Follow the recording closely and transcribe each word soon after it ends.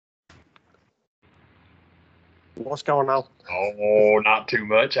What's going on? Oh, not too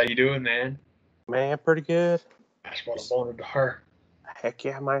much. How you doing, man? Man, pretty good. That's what I wanted to hear. Heck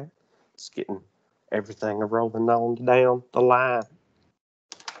yeah, man. It's getting everything rolling on down the line.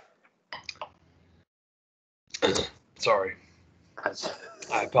 Sorry. I,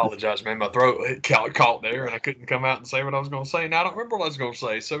 I apologize, man. My throat caught there, and I couldn't come out and say what I was going to say. Now I don't remember what I was going to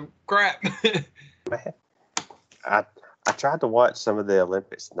say, so crap. man, I tried to watch some of the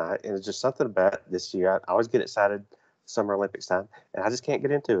Olympics tonight, and it's just something about this year. I always get excited Summer Olympics time, and I just can't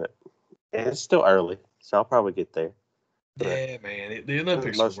get into it. And it's still early, so I'll probably get there. Yeah, man. The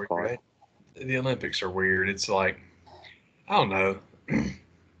Olympics are weird. Part. The Olympics are weird. It's like, I don't know.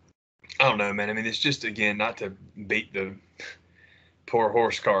 I don't know, man. I mean, it's just, again, not to beat the poor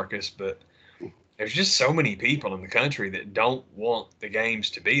horse carcass, but there's just so many people in the country that don't want the games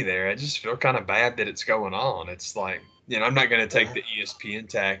to be there. I just feel kind of bad that it's going on. It's like, I'm not going to take the ESPN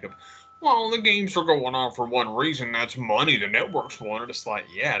tack of, well, the games are going on for one reason. That's money. The networks want it. It's like,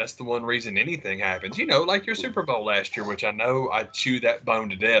 yeah, that's the one reason anything happens. Like your Super Bowl last year, which I know I chew that bone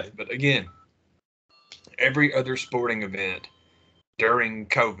to death. But again, every other sporting event during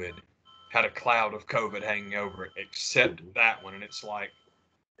COVID had a cloud of COVID hanging over it, except that one. And it's like,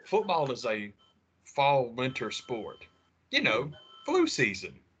 football is a fall-winter sport. Flu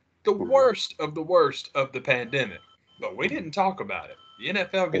season. The worst of the pandemic. But we didn't talk about it. The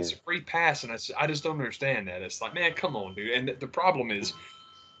NFL gets a free pass, and I just don't understand that. It's like, man, come on, dude. And the problem is,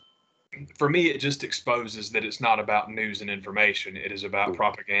 for me, it just exposes that it's not about news and information. It is about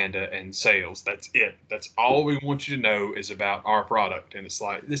propaganda and sales. That's it. That's all we want you to know is about our product. And it's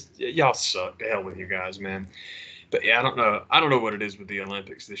like, y'all suck. To hell with you guys, man. But yeah, I don't know. I don't know what it is with the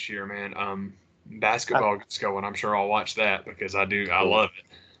Olympics this year, man. Basketball gets going. I'm sure I'll watch that because I do. I love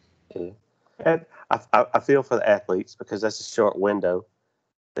it. Yeah. And I feel for the athletes because that's a short window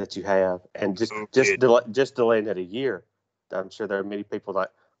that you have, and just delaying it a year. I'm sure there are many people like,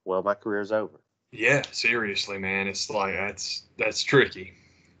 well, my career's over. Yeah, seriously, man. It's like that's tricky.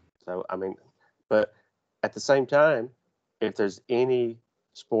 So I mean, but at the same time, if there's any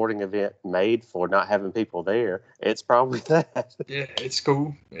sporting event made for not having people there, it's probably that. Yeah, it's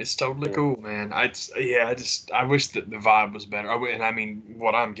cool. It's totally cool, man. I wish that the vibe was better. And I mean,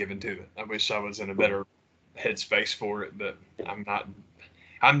 what I'm giving to it. I wish I was in a better headspace for it, but I'm not.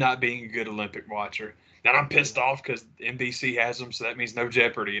 I'm not being a good Olympic watcher. And I'm pissed off because NBC has them, so that means no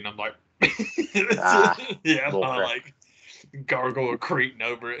Jeopardy. And I'm like, I'm like gargoyle creating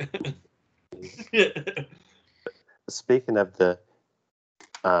over it. Speaking of the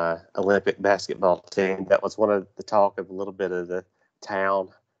Olympic basketball team, that was one of the talk of a little bit of the town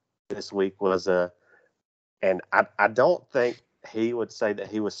this week was and I don't think he would say that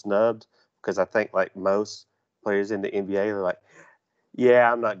he was snubbed because I think like most players in the NBA they're like,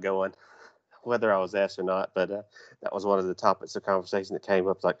 yeah, I'm not going, whether I was asked or not. But that was one of the topics of conversation that came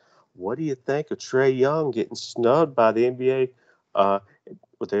up. It's like, what do you think of Trae Young getting snubbed by the NBA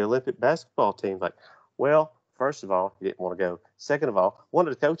with the Olympic basketball team? Like, well, first of all, he didn't want to go. Second of all, one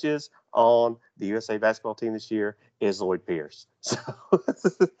of the coaches on the USA basketball team this year is Lloyd Pierce. So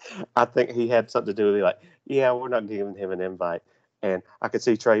I think he had something to do with it. Like, yeah, we're not giving him an invite. And I could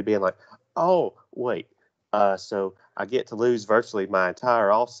see Trae being like, oh, wait. So I get to lose virtually my entire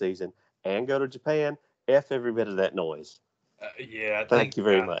off season and go to Japan. F every bit of that noise. Thank you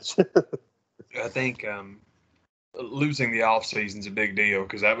very much. I think losing the off season's a big deal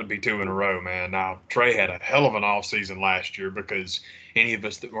because that would be 2 in a row, man. Now Trae had a hell of an off season last year because any of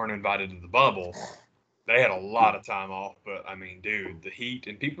us that weren't invited to the bubble, they had a lot of time off. But I mean, dude, the Heat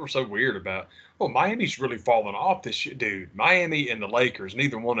and people are so weird about. Well, Miami's really fallen off this year, dude. Miami and the Lakers,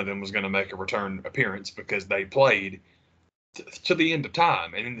 neither one of them was going to make a return appearance because they played to the end of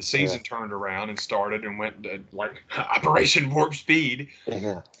time, and then the season turned around and started and went like Operation Warp Speed.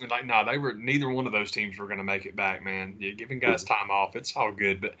 Yeah. And like, neither one of those teams were going to make it back, man. Yeah, giving guys time off, it's all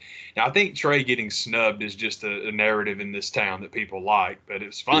good. But now I think Trae getting snubbed is just a narrative in this town that people like. But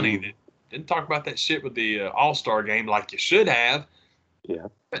it's funny that didn't talk about that shit with the All-Star game like you should have. Yeah.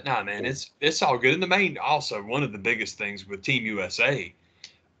 But nah, man, it's all good. And the main, also one of the biggest things with Team USA.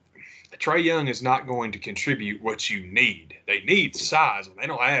 Trae Young is not going to contribute what you need. They need size, and they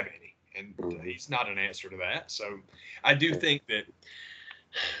don't have any. And he's not an answer to that. So I do think that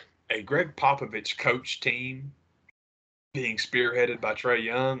a Greg Popovich coach team being spearheaded by Trae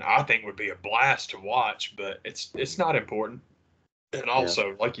Young, I think would be a blast to watch, but it's not important. And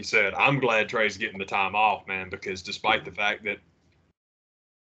also, like you said, I'm glad Trae's getting the time off, man, because despite the fact that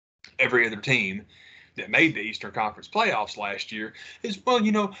every other team that made the Eastern Conference playoffs last year is, well,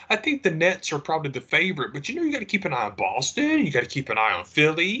 I think the Nets are probably the favorite, but you got to keep an eye on Boston, you got to keep an eye on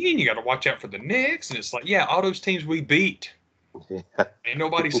Philly, and you got to watch out for the Knicks. And it's like, yeah, all those teams we beat. Yeah. Ain't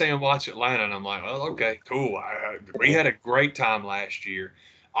nobody saying watch Atlanta. And I'm like, well, okay, cool. We had a great time last year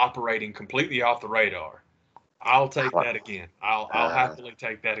operating completely off the radar. I'll take that again. I'll happily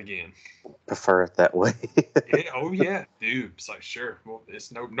take that again. Prefer it that way. Yeah, oh yeah, dude. It's like, sure, well,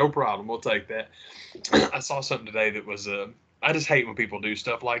 it's no problem. We'll take that. I saw something today that was I just hate when people do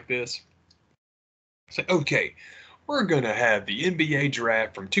stuff like this. Say, okay, we're gonna have the NBA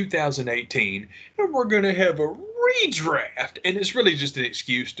draft from 2018, and we're gonna have a redraft, and it's really just an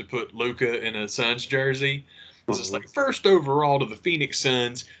excuse to put Luka in a Suns jersey. It's just like first overall to the Phoenix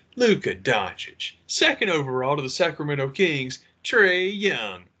Suns, Luka Doncic. Second overall to the Sacramento Kings, Trae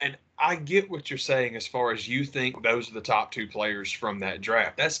Young. And I get what you're saying as far as you think those are the top two players from that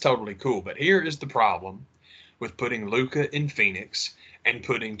draft. That's totally cool. But here is the problem with putting Luka in Phoenix and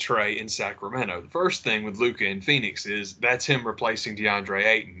putting Trae in Sacramento. The first thing with Luka in Phoenix is that's him replacing DeAndre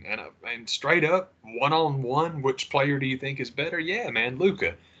Ayton. And straight up, one-on-one, which player do you think is better? Yeah, man,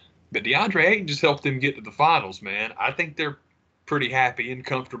 Luka. But DeAndre Ayton just helped them get to the finals, man. I think they're pretty happy and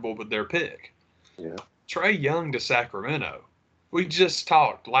comfortable with their pick. Yeah. Trae Young to Sacramento. We just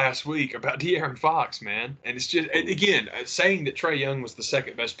talked last week about De'Aaron Fox, man. And it's just, again, saying that Trae Young was the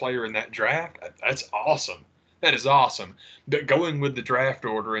second best player in that draft, that's awesome. That is awesome. But going with the draft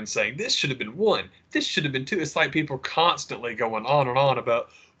order and saying this should have been one, this should have been two, it's like people constantly going on and on about,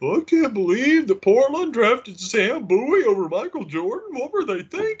 well, I can't believe that Portland drafted Sam Bowie over Michael Jordan. What were they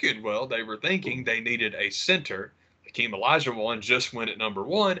thinking? Well, they were thinking they needed a center. Hakeem Olajuwon just went at number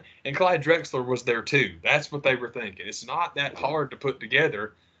one, and Clyde Drexler was there too. That's what they were thinking. It's not that hard to put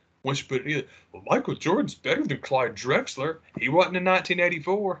together once you put it together. Well, Michael Jordan's better than Clyde Drexler. He wasn't in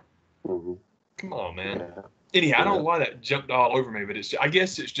 1984. Mm-hmm. Come on, man. Yeah. Anyhow, I don't know why that jumped all over me, but I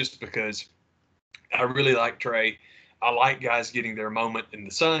guess it's just because I really like Trae. I like guys getting their moment in the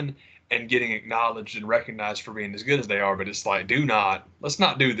sun and getting acknowledged and recognized for being as good as they are. But it's like, let's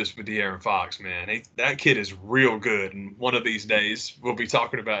not do this with De'Aaron Fox, man. That kid is real good. And one of these days we'll be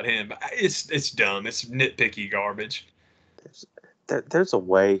talking about him. But it's dumb. It's nitpicky garbage. There's a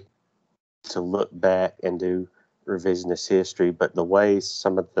way to look back and do revisionist history, but the way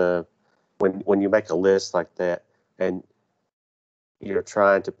some of when you make a list like that and you're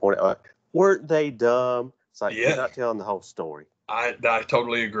trying to point out, weren't they dumb? It's like you're not telling the whole story. I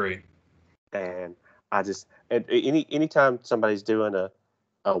totally agree. And anytime somebody's doing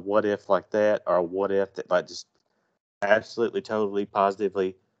a what if like that, or a what if that like just absolutely totally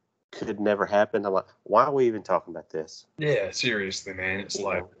positively could never happen, I'm like, why are we even talking about this? Yeah, seriously, man. It's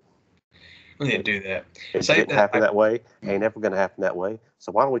like, we need to do that. It didn't happen that way. Ain't never going to happen that way.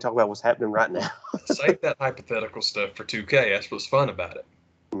 So why don't we talk about what's happening right now? Save that hypothetical stuff for 2K. That's what's fun about it.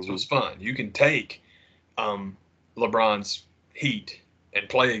 That's what's fun. You can take LeBron's Heat and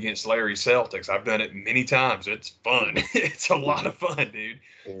play against Larry's Celtics. I've done it many times. It's fun. It's a lot of fun, dude.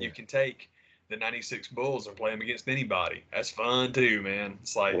 Yeah. You can take the 96 Bulls and play them against anybody. That's fun too, man.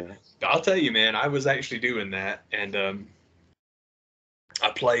 It's like, I'll tell you, man, I was actually doing that, and I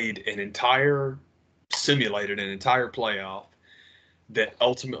simulated an entire playoff that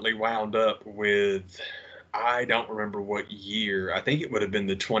ultimately wound up with, I don't remember what year. I think it would have been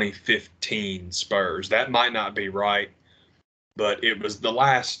the 2015 Spurs. That might not be right, but it was the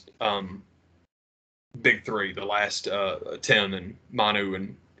last big three, the last Tim and Manu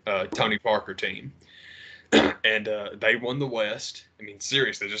and Tony Parker team. And they won the West. I mean,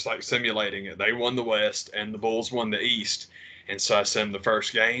 seriously, just like simulating it. They won the West, and the Bulls won the East. And so I sim the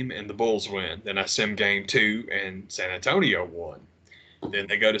first game, and the Bulls win. Then I sim game 2, and San Antonio won. Then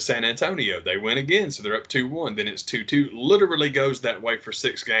they go to San Antonio. They win again, so they're up 2-1. Then it's 2-2. Literally goes that way for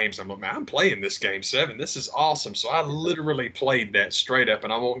 6 games. I'm like, man, I'm playing this game 7. This is awesome. So I literally played that straight up,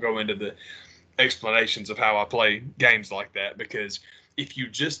 and I won't go into the explanations of how I play games like that, because if you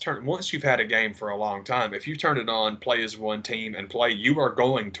just once you've had a game for a long time, if you turn it on, play as one team, and play, you are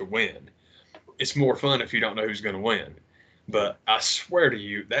going to win. It's more fun if you don't know who's going to win. But I swear to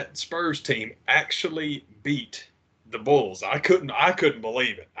you, that Spurs team actually beat the Bulls. I couldn't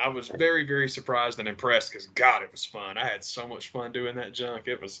believe it. I was very, very surprised and impressed because, God, it was fun. I had so much fun doing that junk.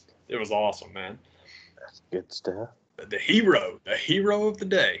 It was awesome, man. That's good stuff. The hero of the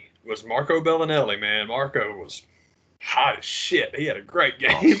day was Marco Bellinelli, man. Marco was hot as shit. He had a great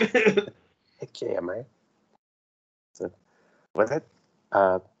game. Heck yeah, man. So, with it,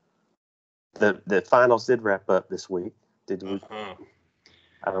 the finals did wrap up this week. Did we?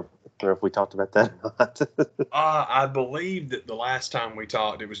 I don't know if we talked about that or not. I believe that the last time we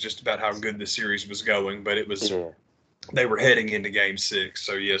talked, it was just about how good the series was going, but it was Yeah. they were heading into Game 6.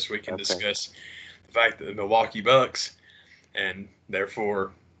 So yes, we can Okay. discuss the fact that the Milwaukee Bucks and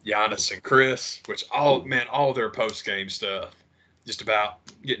therefore Giannis and Chris, which all their post game stuff, just about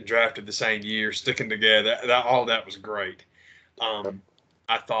getting drafted the same year, sticking together, all that was great.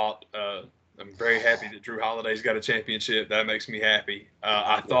 I thought I'm very happy that Drew Holiday's got a championship. That makes me happy.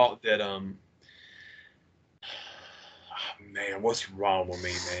 I thought that man, what's wrong with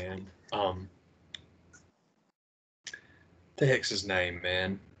me, man? The heck's his name,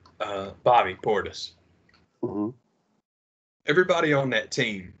 man? Bobby Portis. Mm-hmm. Everybody on that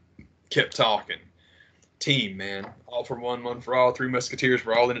team kept talking. Team, man. All for one for all. Three Musketeers.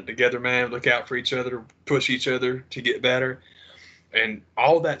 We're all in it together, man. Look out for each other, push each other to get better. And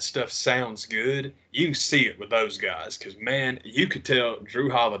all that stuff sounds good. You can see it with those guys because, man, you could tell Drew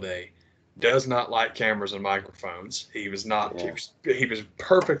Holiday does not like cameras and microphones. He was not. Yeah. He was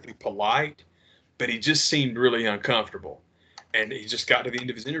perfectly polite, but he just seemed really uncomfortable. And he just got to the end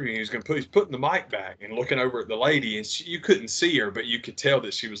of his interview. And he was going to he's putting the mic back and looking over at the lady, and you couldn't see her, but you could tell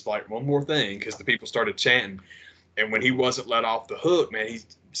that she was like, one more thing, because the people started chanting. And when he wasn't let off the hook, man, he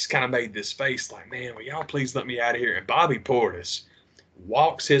just kind of made this face like, man, will y'all please let me out of here? And Bobby Portis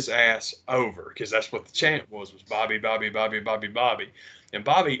walks his ass over, because that's what the chant was Bobby, Bobby, Bobby, Bobby, Bobby. And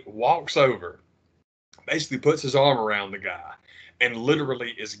Bobby walks over, basically puts his arm around the guy, and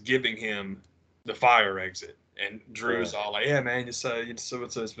literally is giving him the fire exit. And Drew's all like, yeah, man, it's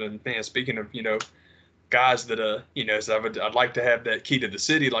been, man, speaking of, guys that, so I'd like to have that key to the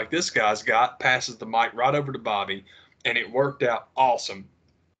city like this guy's got, passes the mic right over to Bobby, and it worked out awesome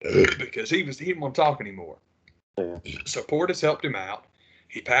because he didn't want to talk anymore. Yeah. So Portis helped him out.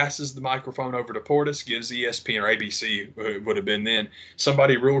 He passes the microphone over to Portis, gives ESPN or ABC, it would have been then,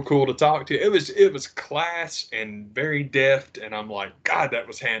 somebody real cool to talk to. It was class and very deft, and I'm like, God, that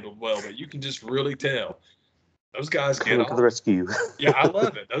was handled well. But you can just really tell those guys get Coming on. to the rescue. Yeah, I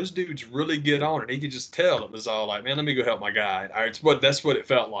love it. Those dudes really get on it. He could just tell it was all like, man, let me go help my guy. That's what it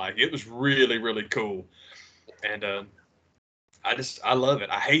felt like. It was really, really cool. And I love it.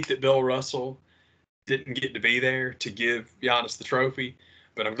 I hate that Bill Russell didn't get to be there to give Giannis the trophy,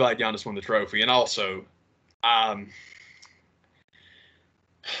 but I'm glad Giannis won the trophy. And also, I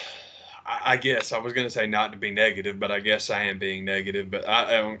guess I was going to say not to be negative, but I guess I am being negative, but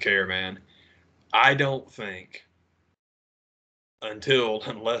I don't care, man. I don't think until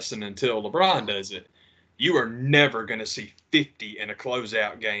LeBron does it, you are never going to see 50 in a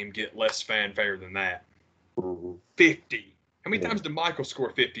closeout game get less fanfare than that. Mm-hmm. 50. How many times did Michael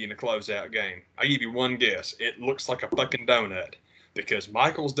score 50 in a closeout game? I'll give you one guess. It looks like a fucking donut because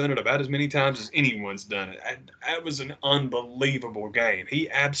Michael's done it about as many times as anyone's done it. That was an unbelievable game. He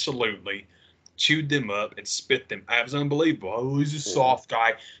absolutely chewed them up and spit them. It was unbelievable. Oh, he's a soft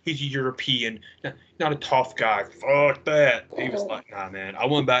guy. He's a European, not a tough guy. Fuck that. He was like, nah, man. I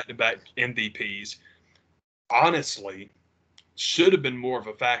won back-to-back MVPs. Honestly, should have been more of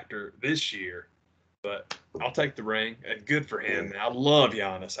a factor this year, but I'll take the ring. And good for him. Man. I love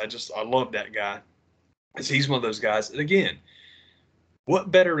Giannis. I love that guy. Because he's one of those guys. And again,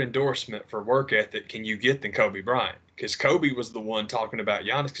 what better endorsement for work ethic can you get than Kobe Bryant? Because Kobe was the one talking about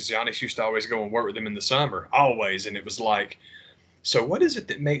Giannis, because Giannis used to always go and work with him in the summer, always. And it was like, so what is it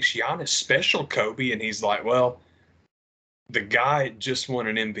that makes Giannis special, Kobe? And he's like, well, the guy just won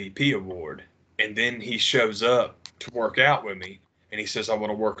an MVP award, and then he shows up to work out with me, and he says, I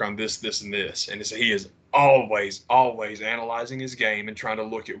want to work on this, this, and this. And he is always analyzing his game and trying to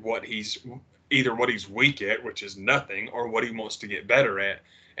look at what he's weak at, which is nothing, or what he wants to get better at.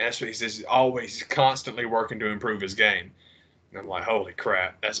 And that's what he says. He's constantly working to improve his game. And I'm like, holy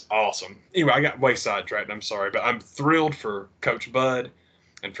crap, that's awesome. Anyway, I got way sidetracked. I'm sorry, but I'm thrilled for Coach Bud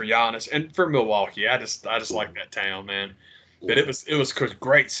and for Giannis and for Milwaukee. I just like that town, man. But it was a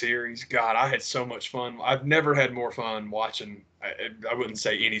great series. God, I had so much fun. I've never had more fun watching. I wouldn't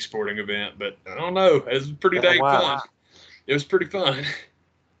say any sporting event, but I don't know. It was pretty dang fun. It was pretty fun.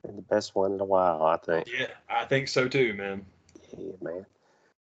 And the best one in a while, I think. Yeah, I think so too, man. Yeah, man.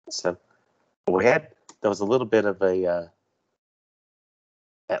 So there was a little bit of a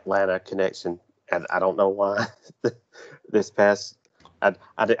Atlanta connection, and I don't know why. I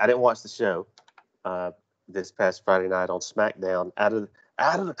didn't watch the show this past Friday night on SmackDown. Out of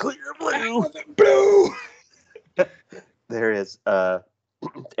the clear blue. There is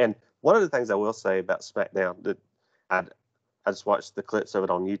and one of the things I will say about SmackDown that I just watched the clips of it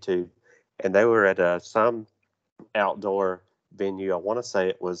on YouTube, and they were at some outdoor venue. I want to say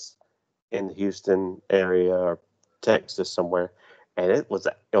it was in the Houston area or Texas somewhere, and it was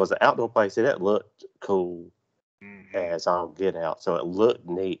an outdoor place, and it looked cool Mm-hmm. as all get out. So it looked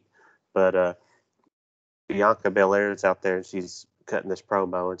neat. But Bianca Belair is out there, and she's cutting this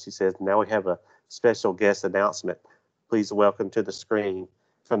promo, and she says, "Now we have a special guest announcement. Please welcome to the screen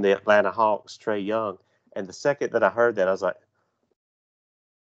from the Atlanta Hawks, Trae Young." And the second that I heard that, I was like,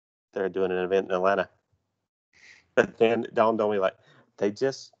 "They're doing an event in Atlanta." But then it dawned on me, like, they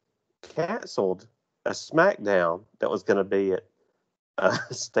just canceled a SmackDown that was going to be at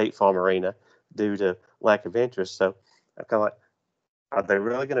State Farm Arena due to lack of interest. So I'm kind of like, are they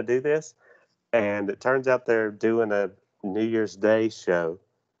really going to do this? And it turns out they're doing a New Year's Day show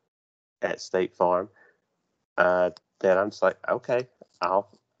at State Farm. That I'm just like, okay, I'll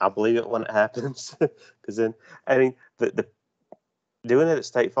believe it when it happens. Because then, I mean, the doing it at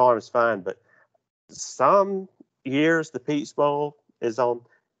State Farm is fine, but some years the Peach Bowl is on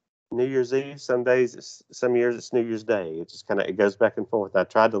New Year's Eve. Some years it's New Year's Day. It just it goes back and forth. I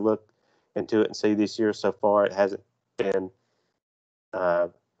tried to look into it and see this year so far it hasn't been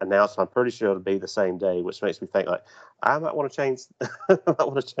announced. I'm pretty sure it'll be the same day, which makes me think like I might want to change. I might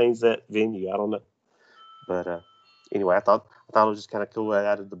want to change that venue. I don't know, but anyway, I thought it was just kind of cool.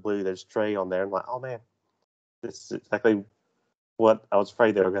 Out of the blue, there's Trae on there. I'm like, oh man, this is exactly what I was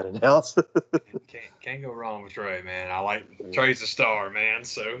afraid they were going to announce. Can't go wrong with Trae, man. I like Trae's a star, man.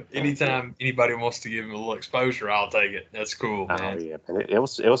 So anytime anybody wants to give him a little exposure, I'll take it. That's cool, man. Oh yeah, and it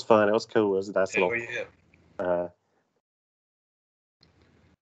was fun. It was cool. It was a nice Hell little yeah.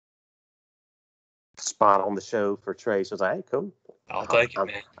 Spot on the show for Trae. So I was like, hey, cool. I'll take it,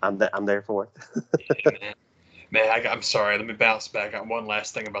 man. I'm there for it. Yeah, man. Man, I'm sorry. Let me bounce back. I got one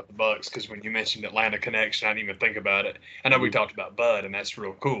last thing about the Bucks, because when you mentioned Atlanta connection, I didn't even think about it. I know we talked about Bud, and that's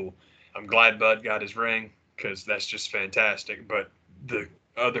real cool. I'm glad Bud got his ring, because that's just fantastic. But the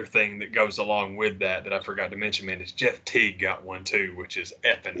other thing that goes along with that I forgot to mention, man, is Jeff Teague got one too, which is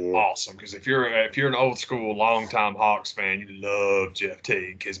effing awesome. Because if you're an old school, long time Hawks fan, you love Jeff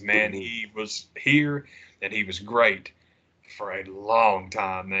Teague, because man, he was here and he was great for a long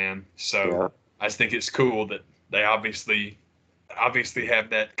time, man. So I just think it's cool that they obviously have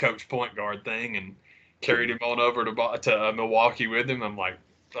that coach point guard thing and carried him on over to Milwaukee with him. I'm like,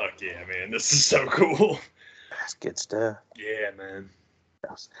 fuck yeah, man, this is so cool. That's good stuff. Yeah, man. It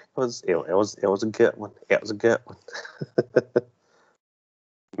was a good one. It was a good one.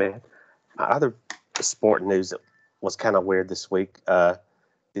 Man, my other sport news that was kind of weird this week.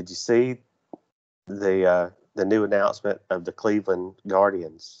 Did you see the new announcement of the Cleveland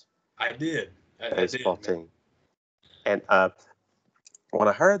Guardians? I did. Baseball team. And when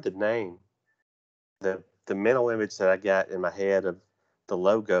I heard the name, the mental image that I got in my head of the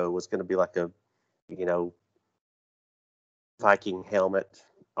logo was going to be like a, Viking helmet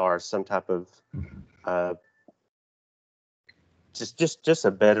or some type of just a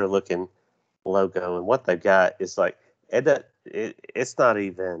better looking logo. And what they've got is like it's not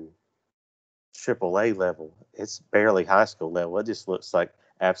even AAA level. It's barely high school level. It just looks like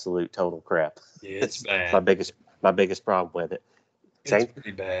absolute total crap. Yeah, it's bad. My biggest problem with it. It's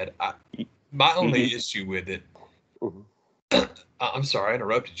pretty bad. My only issue with it. Mm-hmm. I'm sorry, I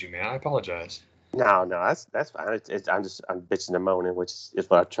interrupted you, man. I apologize. No, that's fine. I'm bitching and moaning, which is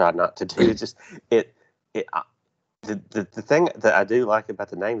what I try not to do. It's just the thing that I do like about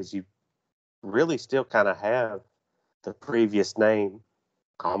the name is you really still kind of have the previous name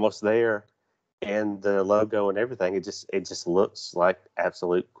almost there, and the logo and everything. It just looks like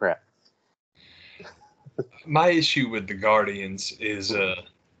absolute crap. My issue with the Guardians is,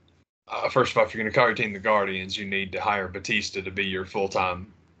 first of all, if you're going to call your team the Guardians, you need to hire Batista to be your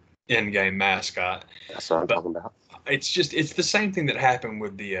full-time in-game mascot. That's what I'm talking about. It's the same thing that happened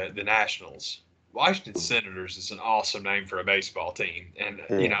with the Nationals. Washington Senators is an awesome name for a baseball team, and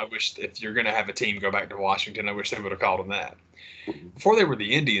I wish if you're going to have a team go back to Washington, I wish they would have called them that. Before they were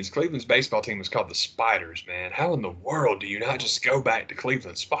the Indians, Cleveland's baseball team was called the Spiders. Man, how in the world do you not just go back to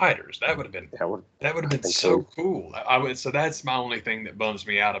Cleveland Spiders? That would have been so cool. So that's my only thing that bums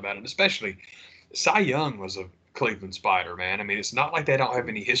me out about it. Especially, Cy Young was a Cleveland Spider, man. I mean, it's not like they don't have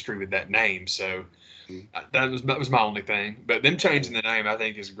any history with that name. So that was my only thing. But them changing the name, I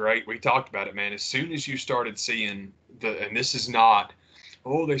think, is great. We talked about it, man. As soon as you started seeing and this is not,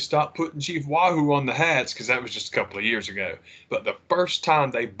 they stopped putting Chief Wahoo on the hats, because that was just a couple of years ago. But the first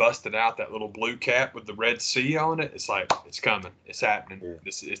time they busted out that little blue cap with the red C on it, it's like, it's coming. It's happening. Yeah.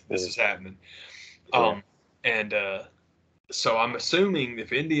 This is happening. Yeah. So I'm assuming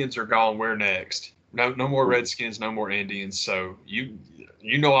if Indians are gone, we're next. No more Redskins, no more Indians. So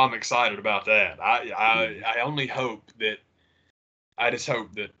I'm excited about that. I only hope that I just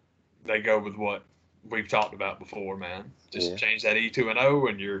hope that they go with what we've talked about before, man. Just Yeah. change that E to an O,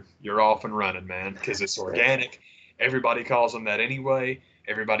 and you're off and running, man. Because it's organic. Everybody calls them that anyway.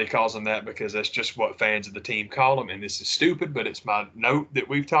 Everybody calls them that because that's just what fans of the team call them. And this is stupid, but it's my note that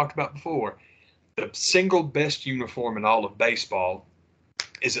we've talked about before. The single best uniform in all of baseball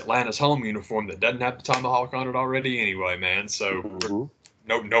is Atlanta's home uniform that doesn't have the tomahawk on it already anyway, man. So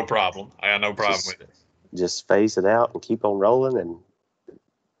no problem. I got no problem with it. Just phase it out and keep on rolling and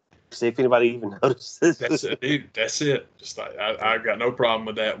see if anybody even notices. That's it, dude. That's it. Just like, I've got no problem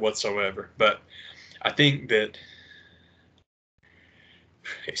with that whatsoever. But I think that,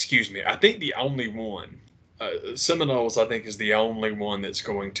 I think the only one, Seminoles, I think, is the only one that's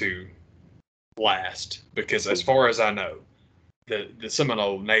going to last. Because as far as I know, the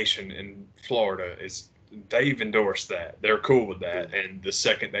Seminole Nation in Florida they've endorsed that. They're cool with that. And the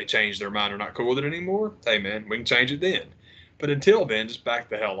second they change their mind or not cool with it anymore, hey, man, we can change it then. But until then, just back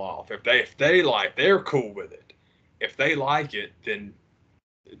the hell off. If they're cool with it. If they like it, then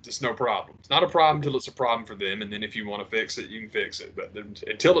it's no problem. It's not a problem until it's a problem for them. And then if you want to fix it, you can fix it. But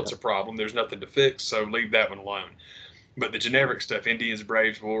until it's a problem, there's nothing to fix. So leave that one alone. But the generic stuff, Indians,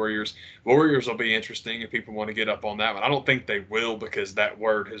 Braves, Warriors will be interesting if people want to get up on that one. I don't think they will because that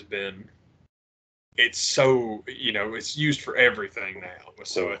word has been, it's so, it's used for everything now.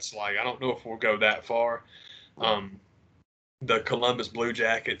 So it's like, I don't know if we'll go that far. The Columbus Blue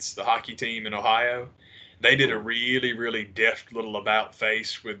Jackets, the hockey team in Ohio, they did a really, really deft little about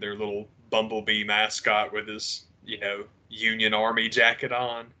face with their little bumblebee mascot with his, Union Army jacket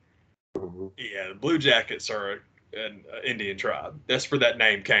on. Mm-hmm. Yeah, the Blue Jackets are an Indian tribe. That's where that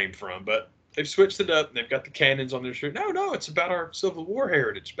name came from. But they've switched it up, and they've got the cannons on their shirt. No, it's about our Civil War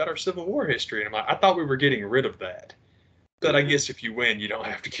heritage, about our Civil War history. And I'm like, I thought we were getting rid of that. But I guess if you win, you don't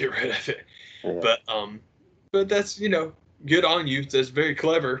have to get rid of it. Yeah. But that's, good on you. That's very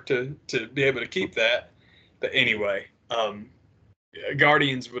clever to be able to keep that. But anyway,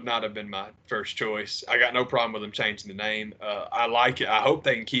 Guardians would not have been my first choice. I got no problem with them changing the name. I like it. I hope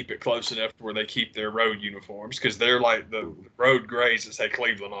they can keep it close enough to where they keep their road uniforms because they're like the road grays that say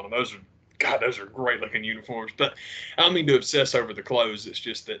Cleveland on them. Those are great looking uniforms. But I don't mean to obsess over the clothes. It's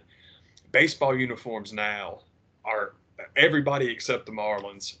just that baseball uniforms now are everybody except the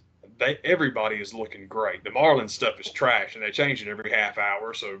Marlins. Everybody is looking great. The Marlins stuff is trash, and they change it every half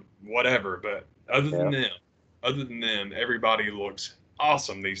hour, so whatever. But other than them, everybody looks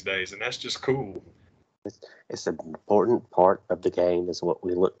awesome these days, and that's just cool. It's an important part of the game is what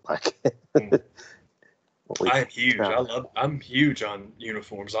we look like. I'm huge. I'm huge on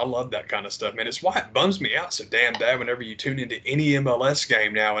uniforms. I love that kind of stuff, man. It's why it bums me out so damn bad whenever you tune into any MLS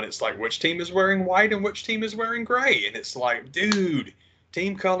game now, and it's like which team is wearing white and which team is wearing gray, and it's like, dude,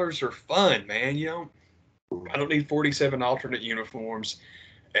 team colors are fun, man. I don't need 47 alternate uniforms,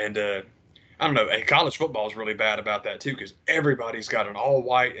 and I don't know. And college football is really bad about that too because everybody's got an all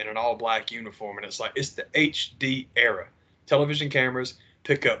white and an all black uniform, and it's like it's the HD era. Television cameras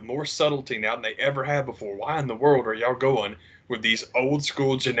pick up more subtlety now than they ever have before. Why in the world are y'all going with these old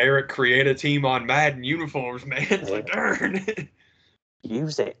school generic create a team on Madden uniforms, man? It's like, darn.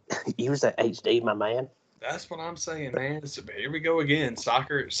 Use that HD, my man. That's what I'm saying, man. So here we go again.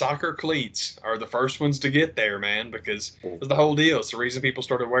 Soccer cleats are the first ones to get there, man, because it's the whole deal. It's the reason people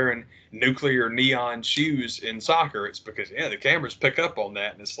started wearing nuclear neon shoes in soccer. It's because, the cameras pick up on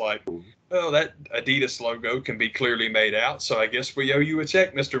that, and it's like, well, that Adidas logo can be clearly made out, so I guess we owe you a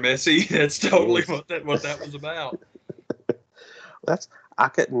check, Mr. Messi. That's totally what that was about. I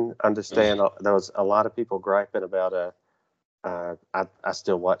couldn't understand. There was a lot of people griping about I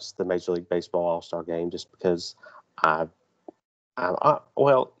still watch the Major League Baseball All-Star Game just because I'm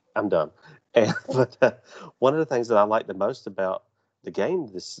dumb. But one of the things that I liked the most about the game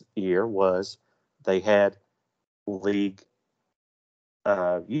this year was they had league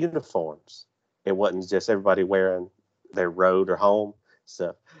uniforms. It wasn't just everybody wearing their road or home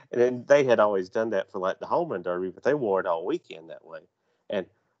stuff. And then they had always done that for like the home run derby, but they wore it all weekend that way. And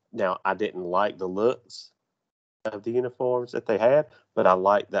now I didn't like the looks of the uniforms that they had, but I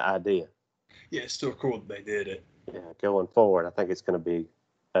like the idea. Yeah, it's still cool that they did it. Yeah, going forward, I think it's going to be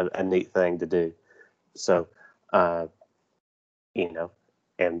a neat thing to do. So, and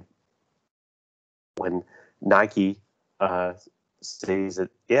when Nike sees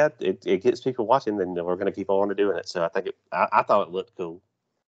it, it gets people watching, then we're going to keep on doing it. So I think I thought it looked cool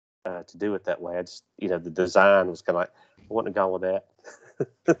to do it that way. I just, the design was kind of like, I wouldn't have gone with that.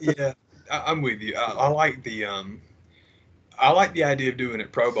 Yeah. I'm with you. I like the idea of doing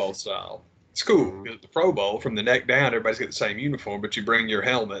it Pro Bowl style. It's cool because the Pro Bowl, from the neck down, everybody's got the same uniform, but you bring your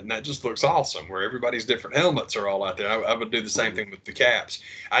helmet, and that just looks awesome. Where everybody's different helmets are all out there. I would do the same thing with the caps.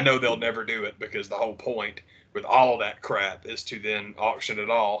 I know they'll never do it because the whole point with all that crap is to then auction it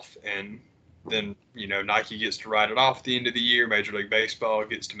off, and then Nike gets to write it off at the end of the year. Major League Baseball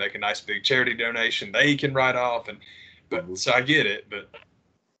gets to make a nice big charity donation they can write off, but so I get it, but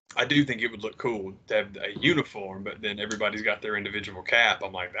I do think it would look cool to have a uniform, but then everybody's got their individual cap.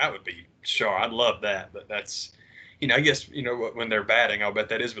 I'm like, that would be sure. I'd love that, but that's, I guess when they're batting, I'll bet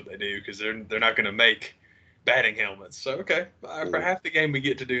that is what they do because they're not going to make batting helmets. So okay, for half the game we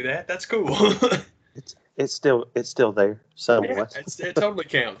get to do that. That's cool. It's still there somewhat. Yeah, it totally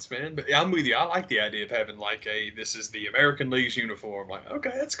counts, man. But I'm with you. I like the idea of having like this is the American League's uniform. Like,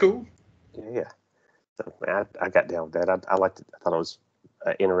 okay, that's cool. Yeah, so I got down with that. I liked it. I thought it was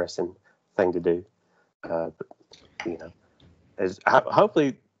an interesting thing to do. But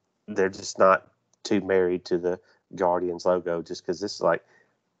hopefully they're just not too married to the Guardians logo, just because this is like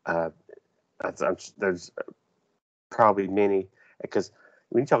there's probably many, because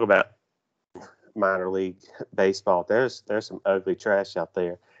when you talk about minor league baseball, there's some ugly trash out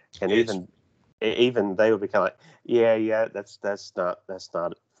there, and even they would be kind of like, yeah, that's not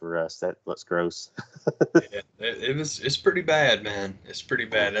for us. That looks gross. Yeah, it's pretty bad, man. It's pretty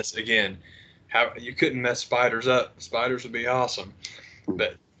bad. That's again how you couldn't mess spiders up. Spiders would be awesome,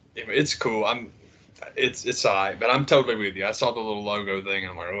 but it's cool. It's all right, but I'm totally with you. I saw the little logo thing,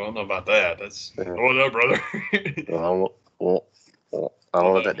 and I'm like, well, I don't know about that. That's what up, brother. I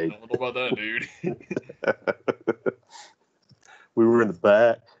don't know that, dude. I don't know about that, dude. We were in the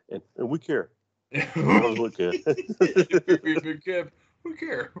back, and we care. We care. Big Kev, we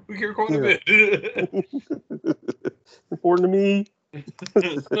care. We care quite a bit. Important to me.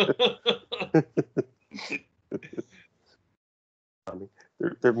 I mean,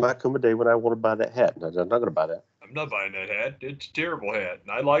 there might come a day when I want to buy that hat. I'm not going to buy that. I'm not buying that hat. It's a terrible hat,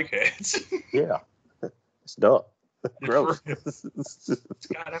 and I like hats. Yeah, it's dumb. Gross. God,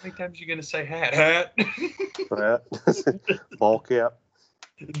 how many times are you going to say hat? Hat. Ball cap.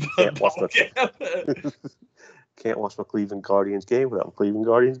 Can't watch my Cleveland Guardians game without my Cleveland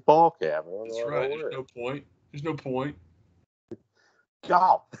Guardians ball cap. That's right. There's no point.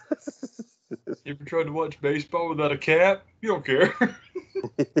 God. You ever tried to watch baseball without a cap? You don't care.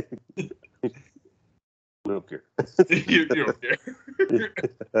 We don't care. You don't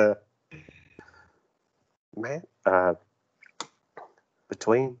care. Man,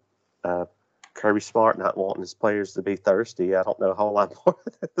 between Kirby Smart not wanting his players to be thirsty, I don't know a whole lot more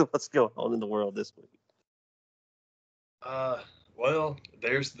what's going on in the world this week. Well,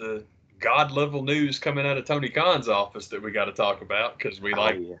 there's the God level news coming out of Tony Khan's office that we got to talk about because we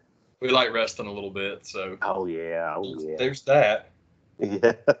like wrestling a little bit. So oh yeah, there's that.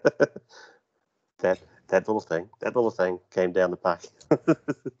 Yeah, that little thing came down the pipe.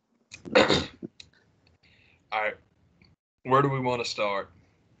 All right, where do we want to start?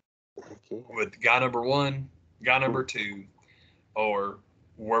 Okay. With guy number one, guy number two, or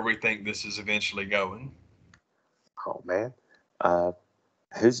where we think this is eventually going? Oh man,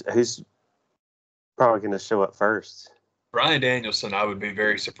 who's probably going to show up first? Bryan Danielson. I would be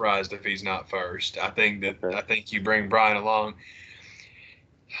very surprised if he's not first. I think you bring Bryan along.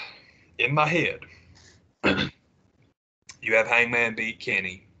 In my head, you have Hangman beat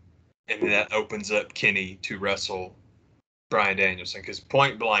Kenny, and that opens up Kenny to wrestle Bryan Danielson. Because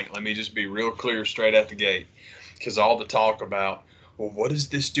point blank, let me just be real clear straight out the gate. Because all the talk about, well, what does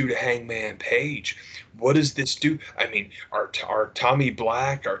this do to Hangman Page? What does this do? I mean, our Tommy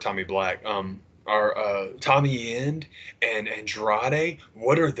End and Andrade,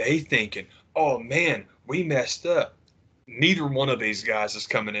 what are they thinking? Oh man, we messed up. Neither one of these guys is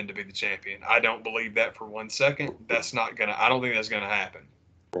coming in to be the champion. I don't believe that for 1 second. I don't think that's gonna happen.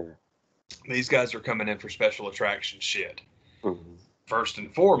 These guys are coming in for special attraction shit. Mm-hmm. First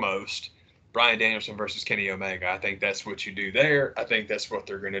and foremost, Bryan Danielson versus Kenny Omega. I think that's what you do there. I think that's what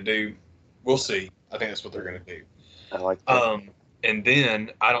they're going to do. We'll see. I think that's what they're going to do. I like that. And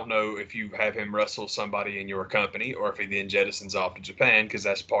then I don't know if you have him wrestle somebody in your company or if he then jettisons off to Japan, because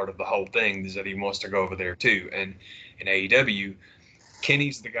that's part of the whole thing is that he wants to go over there too. And in AEW,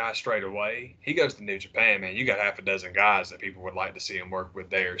 Kenny's the guy straight away. He goes to New Japan, man. You got half a dozen guys that people would like to see him work with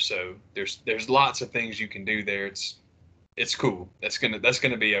there. So there's lots of things you can do there. It's cool. That's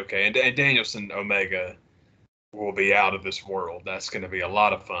gonna be okay. And Danielson Omega will be out of this world. That's gonna be a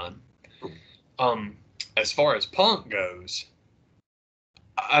lot of fun. As far as Punk goes,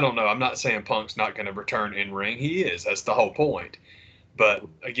 I don't know. I'm not saying Punk's not gonna return in ring. He is. That's the whole point. But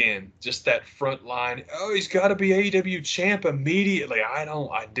again, just that front line. Oh, he's got to be AEW champ immediately.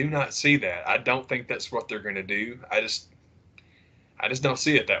 I do not see that. I don't think that's what they're going to do. I just don't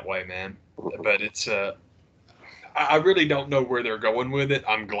see it that way, man. But it's I really don't know where they're going with it.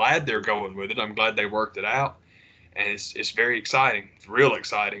 I'm glad they're going with it. I'm glad they worked it out, and it's very exciting. It's real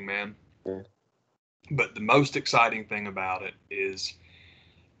exciting, man. Yeah. But the most exciting thing about it is,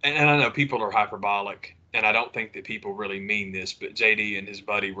 and I know people are hyperbolic, and I don't think that people really mean this, but JD and his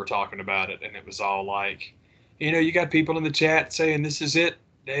buddy were talking about it, and it was all like, you got people in the chat saying this is it.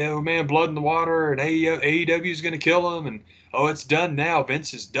 Oh man, blood in the water, and AEW is going to kill him, and oh, it's done now.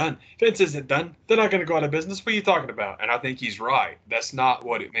 Vince is done. Vince isn't done. They're not going to go out of business. What are you talking about? And I think he's right. That's not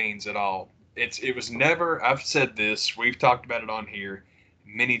what it means at all. It was never. I've said this. We've talked about it on here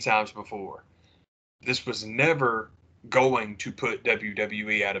many times before. This was never going to put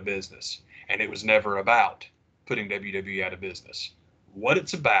WWE out of business, and it was never about putting WWE out of business. What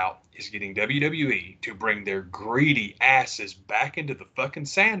it's about is getting WWE to bring their greedy asses back into the fucking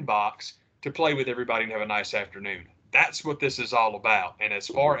sandbox to play with everybody and have a nice afternoon. That's what this is all about. And as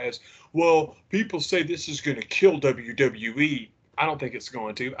far as, well, people say this is going to kill WWE, I don't think it's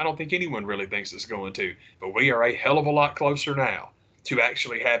going to. I don't think anyone really thinks it's going to. But we are a hell of a lot closer now to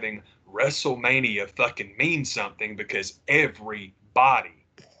actually having WrestleMania fucking mean something, because everybody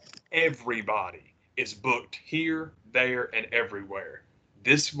is booked here, there, and everywhere.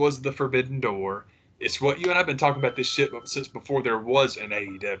 This was the forbidden door. It's what you and I've been talking about this shit since before there was an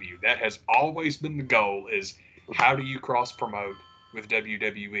AEW. That has always been the goal, is how do you cross promote with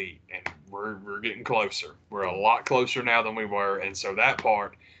WWE? And we're getting closer. We're a lot closer now than we were. And so that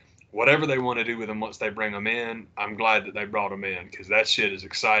part, whatever they want to do with them once they bring them in, I'm glad that they brought them in, because that shit is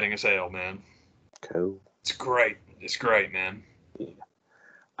exciting as hell, man. Cool. It's great. It's great, man.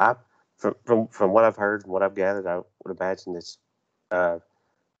 Yeah. From what I've heard and what I've gathered, I would imagine it's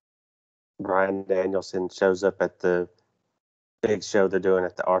Bryan Danielson shows up at the big show they're doing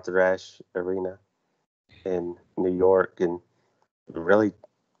at the Arthur Ashe Arena in New York in really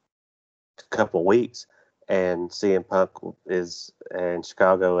a couple weeks, and CM Punk is in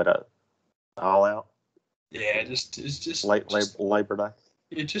Chicago at a All Out. Yeah, it's just Labor Day.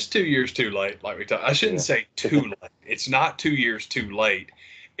 It's just 2 years too late, like we talked. I shouldn't say too late. It's not 2 years too late.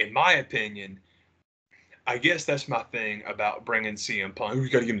 In my opinion, I guess that's my thing about bringing CM Punk. We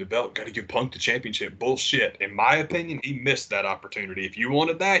got to give him the belt. Got to give Punk the championship. Bullshit. In my opinion, he missed that opportunity. If you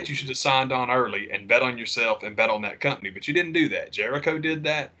wanted that, you should have signed on early and bet on yourself and bet on that company. But you didn't do that. Jericho did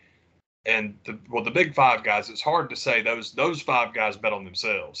that. And the big five guys, it's hard to say those five guys bet on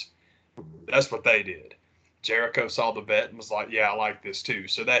themselves. That's what they did. Jericho saw the bet and was like, yeah, I like this too.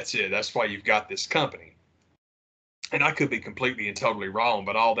 So that's it. That's why you've got this company. And I could be completely and totally wrong,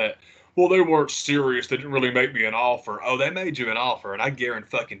 but all that, well, they weren't serious. They didn't really make me an offer. Oh, they made you an offer, and I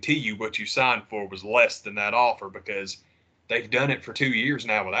guarantee you what you signed for was less than that offer, because they've done it for 2 years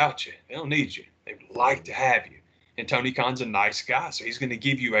now without you. They don't need you. They'd like to have you. And Tony Khan's a nice guy, so he's going to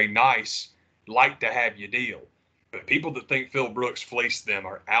give you a nice, like-to-have-you deal. But people that think Phil Brooks fleeced them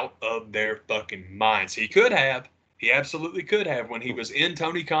are out of their fucking minds. He could have. He absolutely could have. When he was in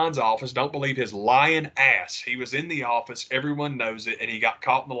Tony Khan's office, don't believe his lying ass. He was in the office. Everyone knows it. And he got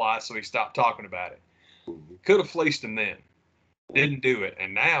caught in the lie, so he stopped talking about it. Could have fleeced him then. Didn't do it.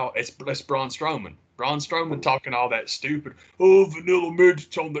 And now it's Braun Strowman. Braun Strowman talking all that stupid, oh, vanilla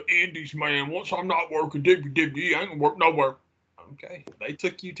midgets on the indies, man. Once I'm not working WWE, I ain't going to work nowhere. Okay, they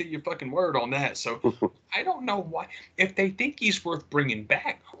took you to your fucking word on that. So I don't know why. If they think he's worth bringing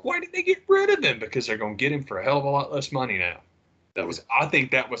back, why did they get rid of him? Because they're going to get him for a hell of a lot less money now. I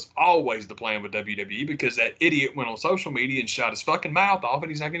think that was always the plan with WWE, because that idiot went on social media and shot his fucking mouth off, and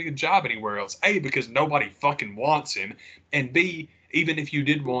he's not going to get a job anywhere else. A, because nobody fucking wants him, and B, even if you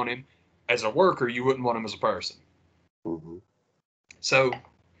did want him as a worker, you wouldn't want him as a person. Mm-hmm. So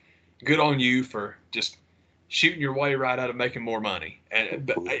good on you for just shooting your way right out of making more money.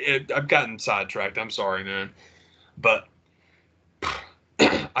 And I've gotten sidetracked. I'm sorry, man. But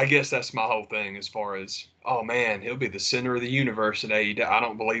I guess that's my whole thing as far as, oh, man, he'll be the center of the universe at AEW. I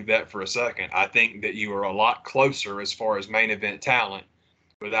don't believe that for a second. I think that you are a lot closer as far as main event talent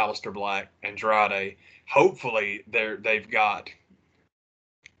with Aleister Black, Andrade. Hopefully they've got,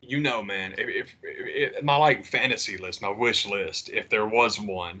 man, if my fantasy list, my wish list, if there was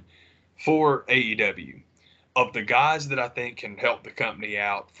one for AEW, of the guys that I think can help the company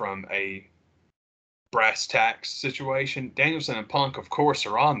out from a brass tacks situation, Danielson and Punk, of course,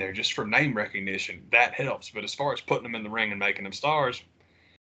 are on there just for name recognition. That helps. But as far as putting them in the ring and making them stars,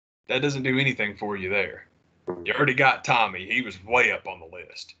 that doesn't do anything for you there. You already got Tommy. He was way up on the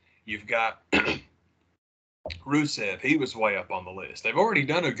list. You've got Rusev, he was way up on the list. They've already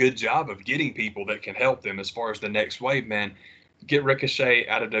done a good job of getting people that can help them as far as the next wave, man. Get Ricochet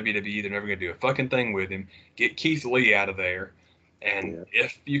out of WWE. They're never going to do a fucking thing with him. Get Keith Lee out of there. And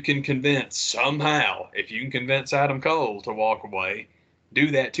if you can convince if you can convince Adam Cole to walk away, do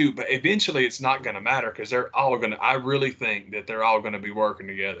that too. But eventually it's not going to matter because I really think that they're all going to be working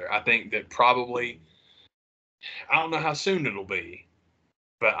together. I think that probably, I don't know how soon it'll be,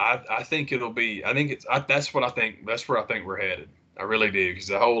 but I think it'll be. That's what I think. That's where I think we're headed. I really do, because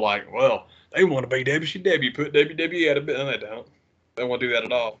the whole they want to be WCW, put WWE out of bit. They don't. They don't want to do that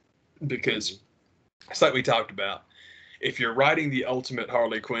at all, because it's like we talked about. If you're writing the ultimate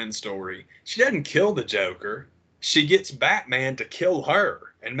Harley Quinn story, she doesn't kill the Joker. She gets Batman to kill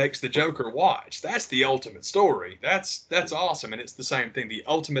her and makes the Joker watch. That's the ultimate story. That's awesome, and it's the same thing. The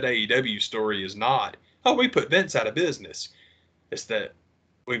ultimate AEW story is not, oh, we put Vince out of business. It's that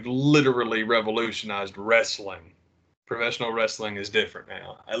we've literally revolutionized wrestling. Professional wrestling is different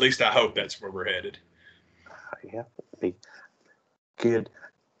now. At least I hope that's where we're headed. Yeah, it'd be good.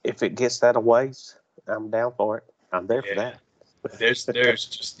 If it gets that a ways, I'm down for it. I'm there for that.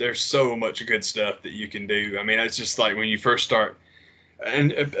 There's so much good stuff that you can do. I mean, it's just like when you first start,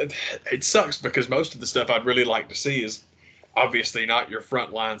 and it sucks because most of the stuff I'd really like to see is obviously not your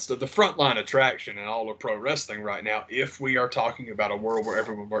frontline stuff. The frontline attraction in all of pro wrestling right now, if we are talking about a world where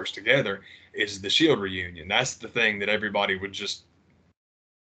everyone works together, is the Shield reunion. That's the thing that everybody would just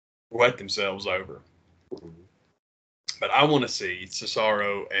wet themselves over. But I want to see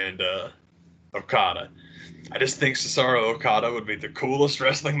Cesaro and Okada. I just think Cesaro Okada would be the coolest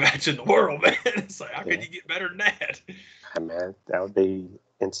wrestling match in the world, man. It's like, how could you get better than that? Man, that would be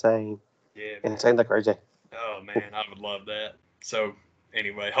insane. Yeah, man. Insane like crazy. Oh man, I would love that. So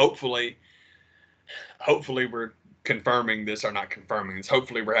anyway, hopefully we're confirming this, or not confirming this.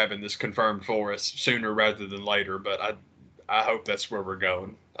 Hopefully we're having this confirmed for us sooner rather than later. But I hope that's where we're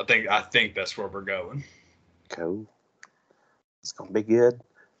going. I think that's where we're going. Cool. It's gonna be good.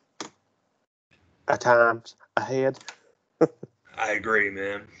 At times ahead. I agree,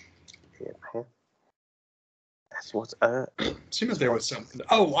 man. Yeah, man. That's what's up. Seems there was something.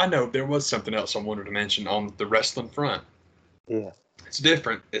 Oh, I know. There was something else I wanted to mention on the wrestling front. Yeah. It's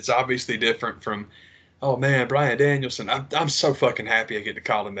different. It's obviously different from, oh man, Bryan Danielson. I'm so fucking happy I get to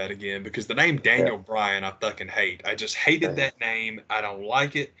call him that again, because the name Daniel Bryan I fucking hate. I just hated that name. I don't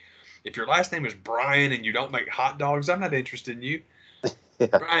like it. If your last name is Bryan and you don't make hot dogs, I'm not interested in you.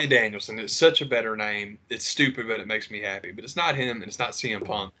 Bryan Danielson is such a better name. It's stupid, but it makes me happy. But it's not him, and it's not CM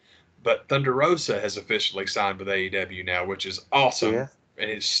Punk. But Thunder Rosa has officially signed with AEW now, which is awesome. Yeah. And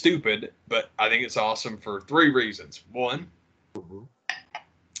it's stupid, but I think it's awesome for 3 reasons. One,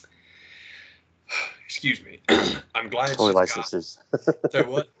 excuse me, I'm glad toy licenses. So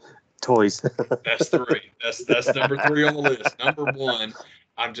what? Toys. That's 3. That's number 3 on the list. Number 1,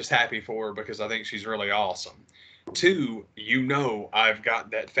 I'm just happy for her because I think she's really awesome. 2, I've got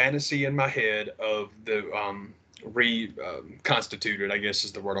that fantasy in my head of the reconstituted, I guess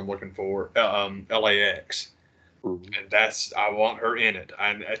is the word I'm looking for, LAX. And I want her in it.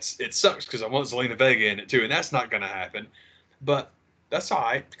 And it sucks because I want Zelina Vega in it too, and that's not going to happen. But that's all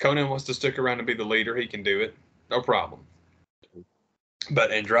right. Conan wants to stick around and be the leader. He can do it. No problem.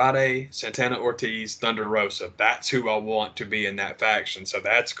 But Andrade, Santana Ortiz, Thunder Rosa, that's who I want to be in that faction. So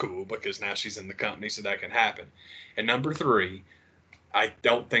that's cool because now she's in the company, so that can happen. And number 3, I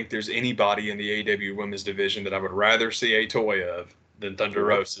don't think there's anybody in the AEW women's division that I would rather see a toy of than Thunder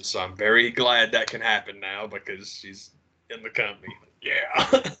Rosa. So I'm very glad that can happen now because she's in the company.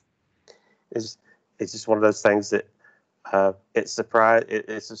 Yeah. It's just one of those things that it's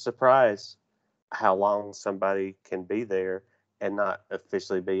a surprise how long somebody can be there and not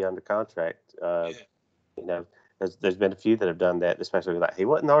officially be under contract. There's been a few that have done that, especially like he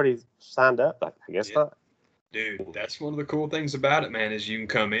wasn't already signed up. I guess not. Dude, that's one of the cool things about it, man, is you can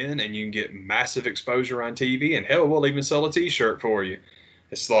come in and you can get massive exposure on TV, and hell, we'll even sell a T-shirt for you.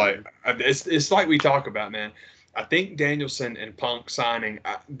 It's like it's like we talk about, man. I think Danielson and Punk signing,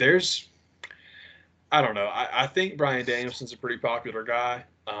 I don't know. I think Bryan Danielson's a pretty popular guy.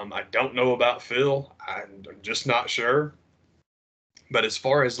 I don't know about Phil. I'm just not sure. But as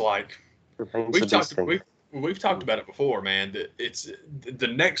far as we've talked about it before, man, that it's the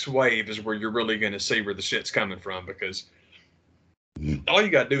next wave is where you're really going to see where the shit's coming from, because all you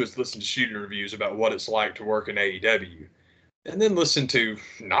got to do is listen to shooting reviews about what it's like to work in AEW, and then listen to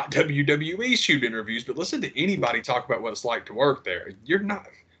not WWE shoot interviews, but listen to anybody talk about what it's like to work there.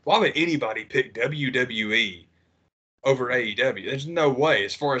 Why would anybody pick WWE over AEW? There's no way,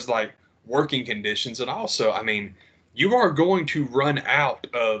 as far as working conditions. And also, I mean, you are going to run out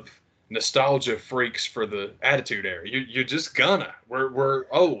of nostalgia freaks for the Attitude Era. You're just gonna. We're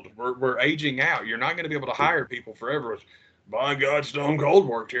old. We're aging out. You're not gonna be able to hire people forever. By God, Stone Cold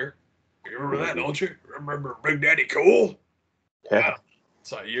worked here. You remember that, don't you? Remember Big Daddy Cool? Yeah.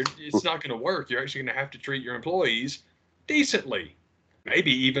 So it's not going to work. You're actually going to have to treat your employees decently,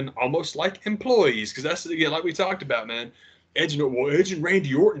 maybe even almost like employees, because that's again like we talked about, man. Edge and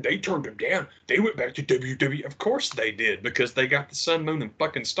Randy Orton, they turned him down. They went back to WWE. Of course they did, because they got the sun, moon, and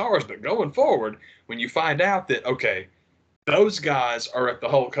fucking stars. But going forward, when you find out that okay, those guys are at the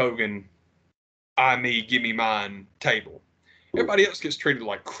Hulk Hogan, I me, give me mine table, everybody else gets treated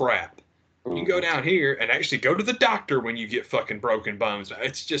like crap. You can go down here and actually go to the doctor when you get fucking broken bones.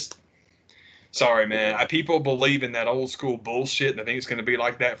 It's just, sorry, man. People believe in that old school bullshit and they think it's going to be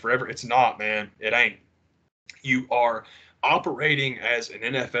like that forever. It's not, man. It ain't. You are operating as an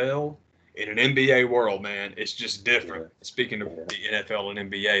NFL in an NBA world, man. It's just different. Yeah. Speaking of the NFL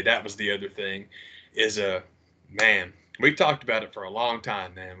and NBA, that was the other thing. Man, we've talked about it for a long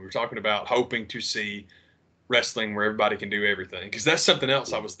time, man. We were talking about hoping to see wrestling where everybody can do everything, because that's something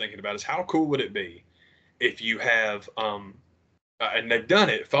else I was thinking about, is how cool would it be if you have and they've done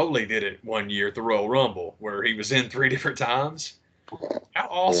it. Foley did it one year at the Royal Rumble where he was in 3 different times. How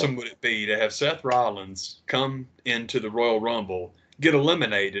awesome would it be to have Seth Rollins come into the Royal Rumble, get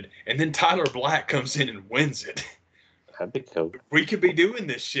eliminated, and then Tyler Black comes in and wins it? That'd be cool. We could be doing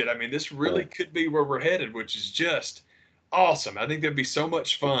this shit. I mean, this really could be where we're headed, which is just awesome. I think that'd be so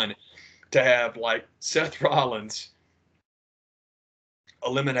much fun to have like Seth Rollins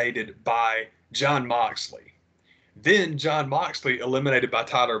eliminated by Jon Moxley, then Jon Moxley eliminated by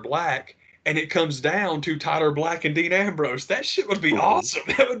Tyler Black, and it comes down to Tyler Black and Dean Ambrose. That shit would be awesome.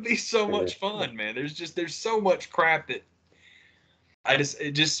 That would be so much fun, man. There's so much crap that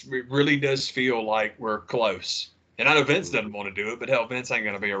it really does feel like we're close. And I know Vince doesn't want to do it, but hell, Vince ain't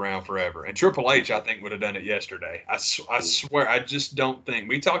going to be around forever. And Triple H, I think, would have done it yesterday. I swear, I just don't think.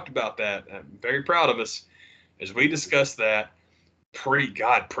 We talked about that. I'm very proud of us as we discussed that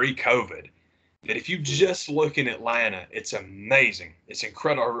pre-COVID. That if you just look in Atlanta, it's amazing. It's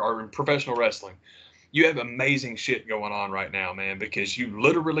incredible. Or in professional wrestling, you have amazing shit going on right now, man, because you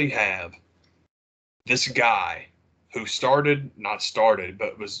literally have this guy who not started,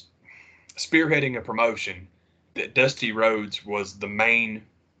 but was spearheading a promotion that Dusty Rhodes was the main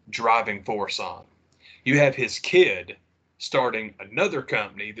driving force on. You have his kid starting another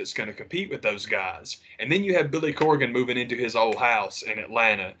company that's going to compete with those guys. And then you have Billy Corgan moving into his old house in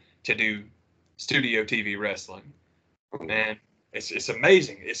Atlanta to do studio TV wrestling. Man, it's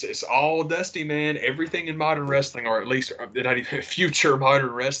amazing. It's all Dusty, man. Everything in modern wrestling, or at least not even future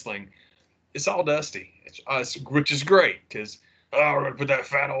modern wrestling, it's all Dusty, which is great, because we're going to put that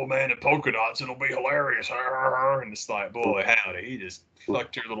fat old man in polka dots. It'll be hilarious. And it's like, boy, howdy. He just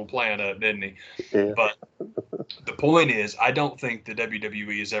fucked your little plan up, didn't he? Yeah. But the point is, I don't think the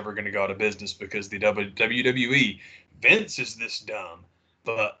WWE is ever going to go out of business because the WWE, Vince is this dumb,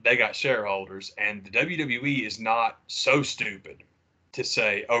 but they got shareholders. And the WWE is not so stupid to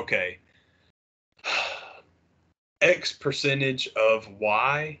say, okay, X percentage of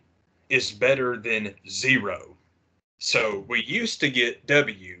Y is better than 0. So we used to get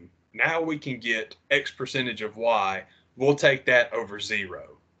W. Now we can get X percentage of Y. We'll take that over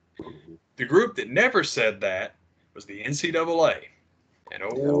 0. The group that never said that was the NCAA.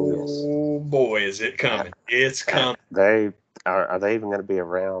 And boy, is it coming. It's coming. Are they even going to be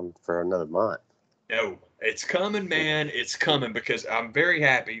around for another month? No, it's coming, man. It's coming, because I'm very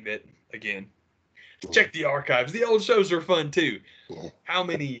happy that, again, check the archives. The old shows are fun too. How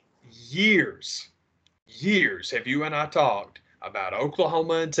many years have you and I talked about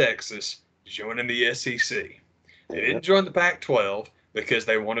Oklahoma and Texas joining the SEC? They didn't join the Pac-12 because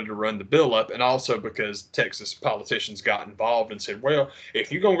they wanted to run the bill up, and also because Texas politicians got involved and said, well,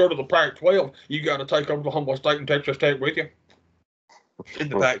 if you're going to go to the Pac-12, you got to take Oklahoma State and Texas State with you. And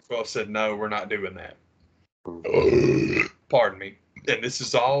the Pac-12 said, no, we're not doing that. Pardon me. And this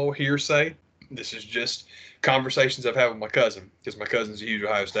is all hearsay. This is just conversations I've had with my cousin, because my cousin's a huge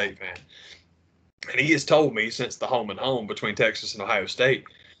Ohio State fan. And he has told me since the home and home between Texas and Ohio State,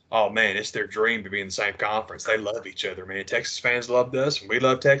 oh, man, it's their dream to be in the same conference. They love each other, man. Texas fans loved us, and we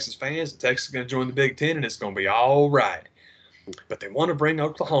love Texas fans. And Texas is going to join the Big Ten, and it's going to be all right. But they want to bring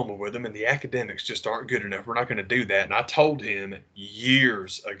Oklahoma with them, and the academics just aren't good enough. We're not going to do that. And I told him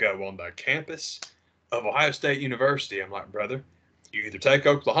years ago on the campus of Ohio State University, I'm like, brother, you either take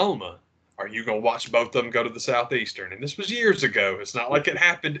Oklahoma, or you going to watch both of them go to the Southeastern. And this was years ago. It's not like it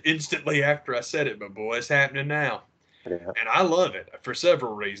happened instantly after I said it, but boy, it's happening now. Yeah. And I love it for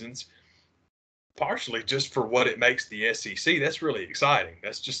several reasons. partially just for what it makes the SEC. That's really exciting.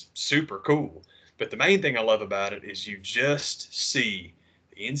 That's just super cool. But the main thing I love about it is you just see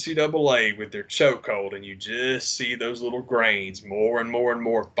the NCAA with their chokehold, and you just see those little grains more and more and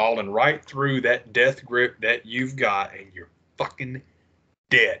more falling right through that death grip that you've got, and you're fucking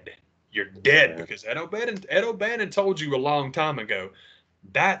dead. You're dead because Ed O'Bannon told you a long time ago,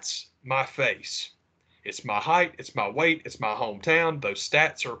 that's my face. It's my height, it's my weight, it's my hometown. Those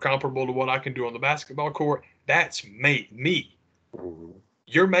stats are comparable to what I can do on the basketball court. That's me. Mm-hmm.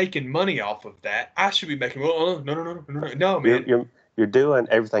 You're making money off of that. I should be making. No, man. You're doing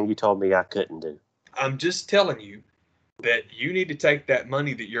everything you told me I couldn't do. I'm just telling you that you need to take that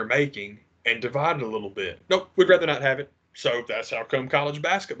money that you're making and divide it a little bit. Nope, we'd rather not have it. So that's how come college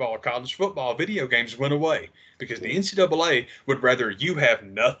basketball, college football, video games went away, because the NCAA would rather you have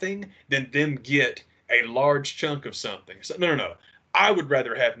nothing than them get a large chunk of something. So no. I would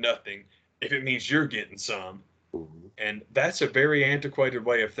rather have nothing if it means you're getting some. Mm-hmm. And that's a very antiquated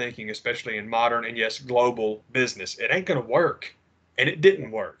way of thinking, especially in modern and, yes, global business. It ain't going to work. And it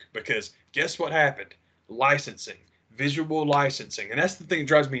didn't work because guess what happened? Licensing, visual licensing. And that's the thing that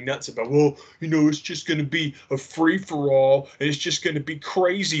drives me nuts about, well, it's just going to be a free-for-all, and it's just going to be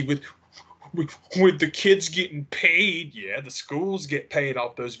crazy with the kids getting paid. Yeah, the schools get paid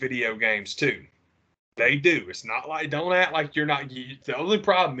off those video games too. They do. It's not like, don't act like you're not. The only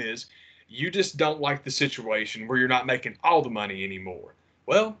problem is you just don't like the situation where you're not making all the money anymore.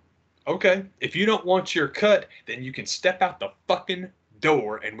 Well, okay. If you don't want your cut, then you can step out the fucking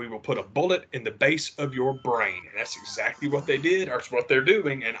door and we will put a bullet in the base of your brain. And that's exactly what they did, or it's what they're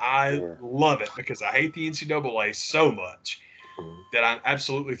doing. And I love it because I hate the NCAA so much that I'm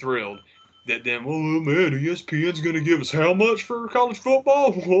absolutely thrilled that then, well, man, ESPN's going to give us how much for college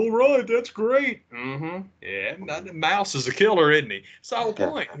football? All right, that's great. Mm-hmm. Yeah, the mouse is a killer, isn't he? It's the whole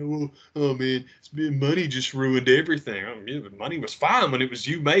point. Well, oh, man, money just ruined everything. I mean, money was fine when it was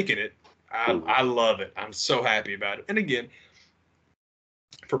you making it. I love it. I'm so happy about it. And again,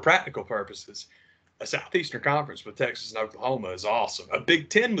 for practical purposes, a Southeastern Conference with Texas and Oklahoma is awesome. A Big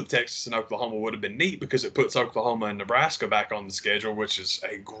Ten with Texas and Oklahoma would have been neat because it puts Oklahoma and Nebraska back on the schedule, which is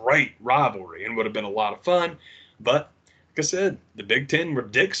a great rivalry and would have been a lot of fun. But like I said, the Big Ten were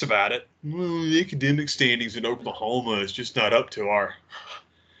dicks about it. Well, the academic standings in Oklahoma is just not up to our,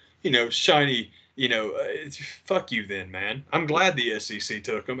 shiny, fuck you then, man. I'm glad the SEC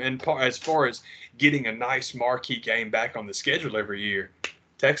took them. And as far as getting a nice marquee game back on the schedule every year,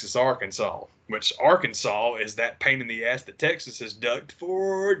 Texas, Arkansas, which Arkansas is that pain in the ass that Texas has ducked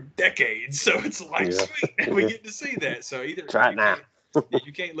for decades. So it's like, sweet, we get to see that. So either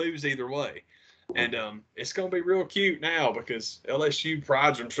you can't lose either way. And it's going to be real cute now because LSU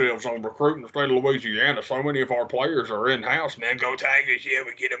prides themselves on recruiting the state of Louisiana. So many of our players are in-house. Man, go Tigers. Yeah,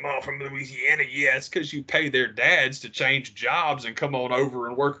 we get them all from Louisiana. Yeah, it's because you pay their dads to change jobs and come on over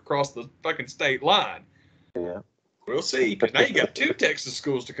and work across the fucking state line. Yeah. We'll see, because now you got two Texas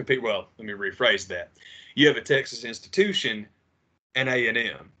schools to compete. Well, let me rephrase that. You have a Texas institution and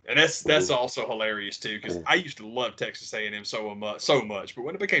A&M, and that's also hilarious too. Because I used to love Texas A&M so much, but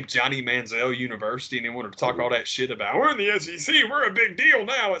when it became Johnny Manziel University and they wanted to talk all that shit about we're in the SEC, we're a big deal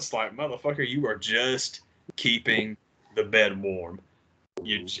now, it's like, motherfucker, you are just keeping the bed warm.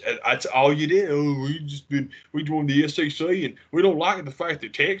 That's all you did. Oh, we joined the SEC, and we don't like the fact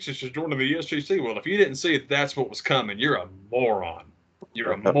that Texas is joining the SEC. Well, if you didn't see that that's what was coming, you're a moron.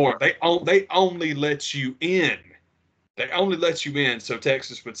 You're a moron. They only let you in. They only let you in so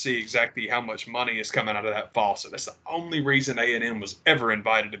Texas would see exactly how much money is coming out of that faucet. That's the only reason A&M was ever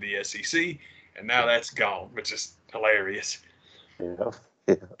invited to the SEC, and now that's gone, which is hilarious. Yeah,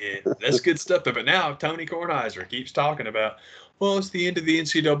 that's good stuff. But now Tony Kornheiser keeps talking about, well, it's the end of the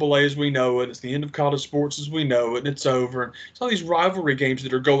NCAA as we know it. It's the end of college sports as we know it, and it's over. And it's all these rivalry games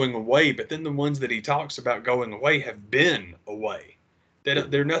that are going away, but then the ones that he talks about going away have been away.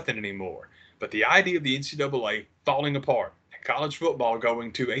 They're nothing anymore. But the idea of the NCAA falling apart, college football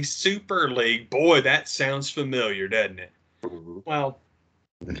going to a super league, boy, that sounds familiar, doesn't it? Well,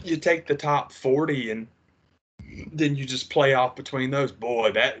 you take the top 40 and then you just play off between those.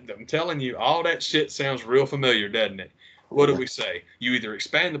 Boy, I'm telling you, all that shit sounds real familiar, doesn't it? What do we say? You either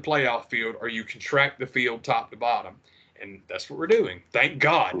expand the playoff field or you contract the field top to bottom. And that's what we're doing. Thank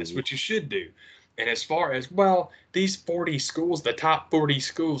God. That's what you should do. And as far as, well, these 40 schools, the top 40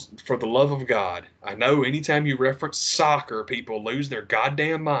 schools, for the love of God, I know anytime you reference soccer, people lose their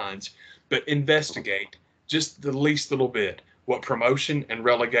goddamn minds, but investigate just the least little bit what promotion and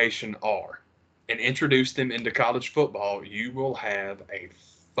relegation are and introduce them into college football. You will have a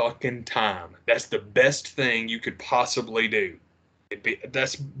fucking time. That's the best thing you could possibly do.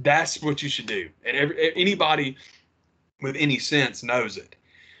 That's what you should do. And anybody with any sense knows it.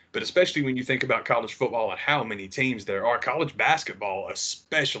 But especially when you think about college football and how many teams there are, college basketball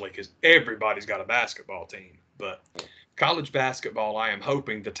especially, because everybody's got a basketball team. But college basketball, I am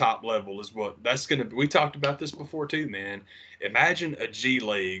hoping the top level is what that's going to be. We talked about this before too, man. Imagine a G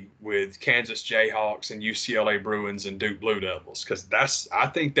League with Kansas Jayhawks and UCLA Bruins and Duke Blue Devils, because I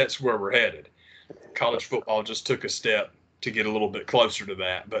think that's where we're headed. College football just took a step to get a little bit closer to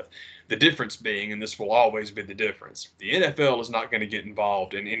that. But the difference being, and this will always be the difference, the NFL is not going to get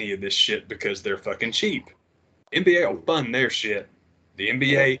involved in any of this shit because they're fucking cheap. NBA will fund their shit. The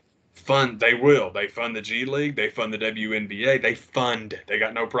NBA they will. They fund the G League. They fund the WNBA. They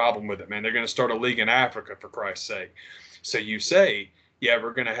got no problem with it, man. They're going to start a league in Africa, for Christ's sake. So you say, yeah,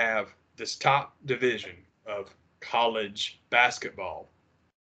 we're going to have this top division of college basketball.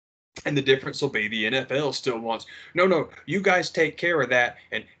 And the difference will be the NFL still wants, no, you guys take care of that,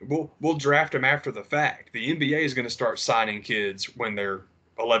 and we'll draft them after the fact. The NBA is going to start signing kids when they're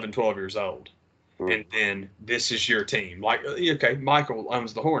 11, 12 years old. And then this is your team. Like, okay, Michael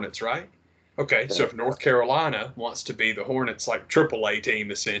owns the Hornets, right? Okay, so if North Carolina wants to be the Hornets, like AAA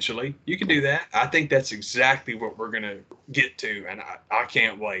team, essentially, you can do that. I think that's exactly what we're going to get to, and I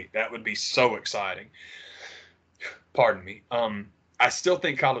can't wait. That would be so exciting. Pardon me. I still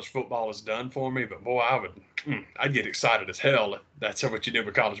think college football is done for me, but boy, I'd get excited as hell if that's what you do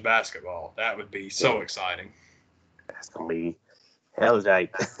with college basketball. That would be so exciting. That's gonna be hell day.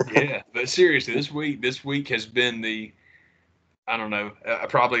 Yeah, but seriously, this week has been I don't know,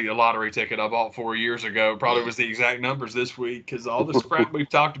 probably a lottery ticket I bought 4 years ago. Probably was the exact numbers this week, because all this crap we've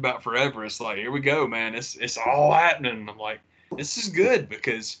talked about forever. It's like, here we go, man. It's all happening. I'm like, this is good,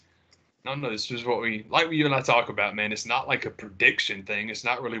 because no, this is what you and I talk about, man. It's not like a prediction thing. It's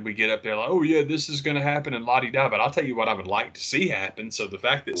not really we get up there like, oh, yeah, this is going to happen and la-di-da. But I'll tell you what I would like to see happen. So the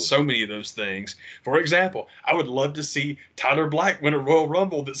fact that so many of those things, for example, I would love to see Tyler Black win a Royal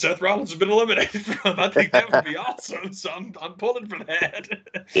Rumble that Seth Rollins has been eliminated from. I think that would be awesome. So I'm pulling for that.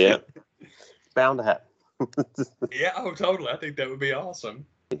 Yeah. Bound to happen. Yeah, oh, totally. I think that would be awesome.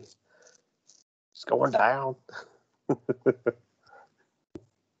 It's going down.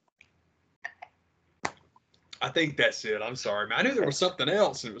 I think that's it. I'm sorry, man. I knew there was something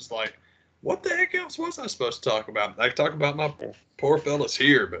else, and it was like, what the heck else was I supposed to talk about? I talk about my poor fellas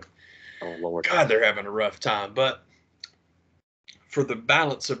here, but oh, Lord. God, they're having a rough time. But for the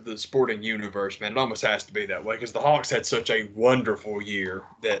balance of the sporting universe, man, it almost has to be that way, because the Hawks had such a wonderful year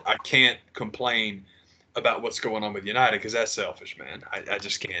that I can't complain about what's going on with United, because that's selfish, man. I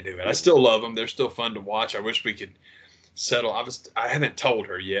just can't do it. I still love them. They're still fun to watch. I wish we could settle. I haven't told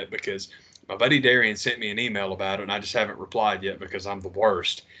her yet, because my buddy Darian sent me an email about it, and I just haven't replied yet because I'm the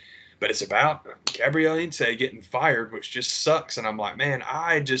worst. But it's about Gabrielle Ince getting fired, which just sucks. And I'm like, man,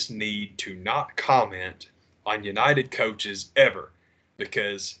 I just need to not comment on United coaches ever,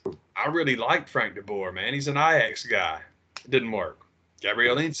 because I really liked Frank de Boer, man. He's an Ajax guy. It didn't work.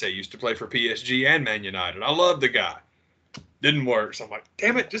 Gabrielle Ince used to play for PSG and Man United. I love the guy. Didn't work. So I'm like,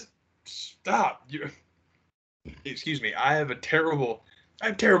 damn it, just stop. Excuse me. I have terrible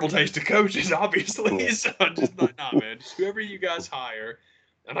taste of coaches, obviously. So I'm just like, nah, man. Just whoever you guys hire,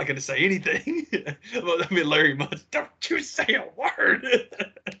 I'm not going to say anything. I mean, Larry Mudd, don't you say a word.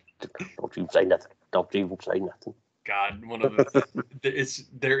 Don't you say nothing. Don't you say nothing. God,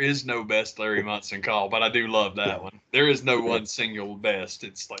 there is no best Larry Munson call, but I do love that one. There is no one single best.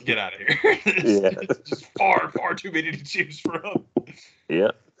 It's like, get out of here. It's just far too many to choose from.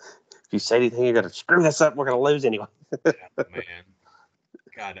 Yeah. If you say anything, you're going to screw this up. We're going to lose anyway. Yeah, man.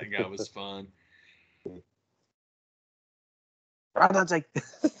 God, that guy was fun. Right on, Jake.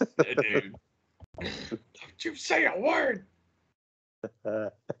 Dude. Don't you say a word.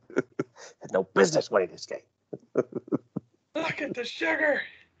 Had no business winning this game. Look at the sugar.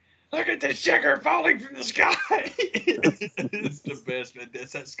 Look at the sugar falling from the sky. It's the best, man.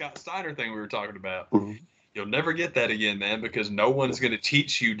 That's that Scott Steiner thing we were talking about. Mm-hmm. You'll never get that again, man, because no one's going to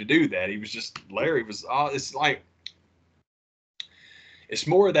teach you to do that. Larry was, it's like, it's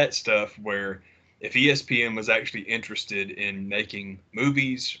more of that stuff where if ESPN was actually interested in making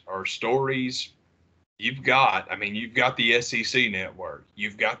movies or stories, you've got the SEC network.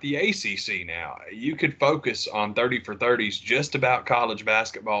 You've got the ACC now. You could focus on 30 for 30s just about college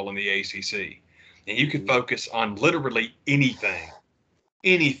basketball in the ACC. And you could focus on literally anything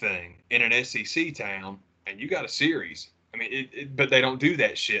in an SEC town, and you got a series. I mean, but they don't do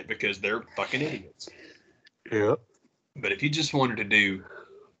that shit because they're fucking idiots. Yeah. But if you just wanted to do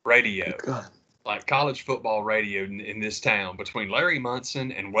radio, like college football radio in this town between Larry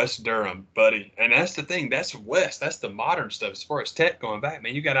Munson and West Durham, buddy. And that's the thing. That's West. That's the modern stuff. As far as tech going back,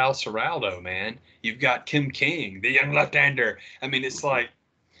 man, you got Al Serraldo, man. You've got Kim King, the young left-hander. I mean, it's like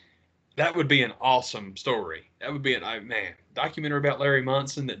that would be an awesome story. That would be man, documentary about Larry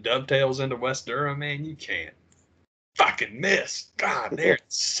Munson that dovetails into West Durham. Man, you can't fucking miss. God, they're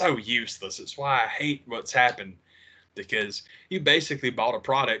so useless. It's why I hate what's happened. Because you basically bought a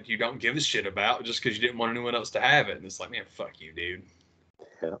product you don't give a shit about just because you didn't want anyone else to have it. And it's like, man, fuck you, dude.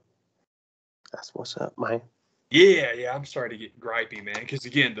 Yeah. That's what's up, man. Yeah, I'm sorry to get gripey, man. Because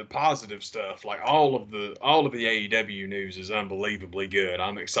again, the positive stuff, like all of the AEW news is unbelievably good.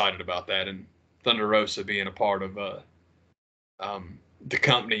 I'm excited about that, and Thunder Rosa being a part of the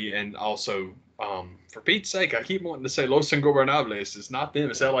company, and also for Pete's sake, I keep wanting to say Los Ingobernables. It's not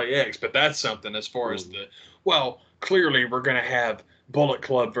them, it's LAX, but that's something as far as clearly we're going to have Bullet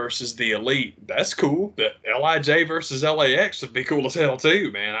Club versus the Elite. That's cool. The LIJ versus LAX would be cool as hell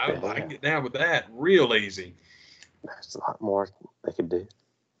too, man. I can get down with that real easy. There's a lot more they could do.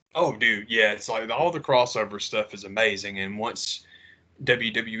 Oh, dude, yeah. It's like all the crossover stuff is amazing, and once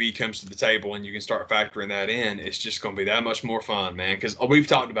WWE comes to the table and you can start factoring that in, it's just going to be that much more fun, man. Because we've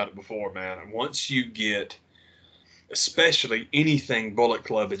talked about it before, man. Once you get, especially anything Bullet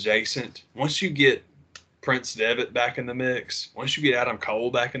Club adjacent, once you get Prince Devitt back in the mix, once you get Adam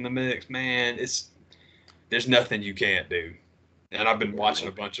Cole back in the mix, man, there's nothing you can't do. And I've been watching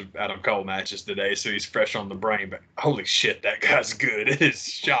a bunch of Adam Cole matches today, so he's fresh on the brain. But holy shit, that guy's good. It's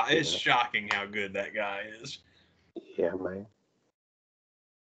shocking how good that guy is. Yeah, man.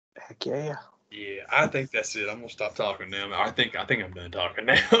 Heck yeah. Yeah, I think that's it. I'm gonna stop talking now. I think I'm done talking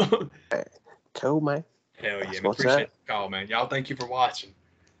now. Cool, man. Hell That's yeah, man. Appreciate the call, man. Y'all, thank you for watching.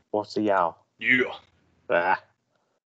 We'll see y'all. Yeah. Bye.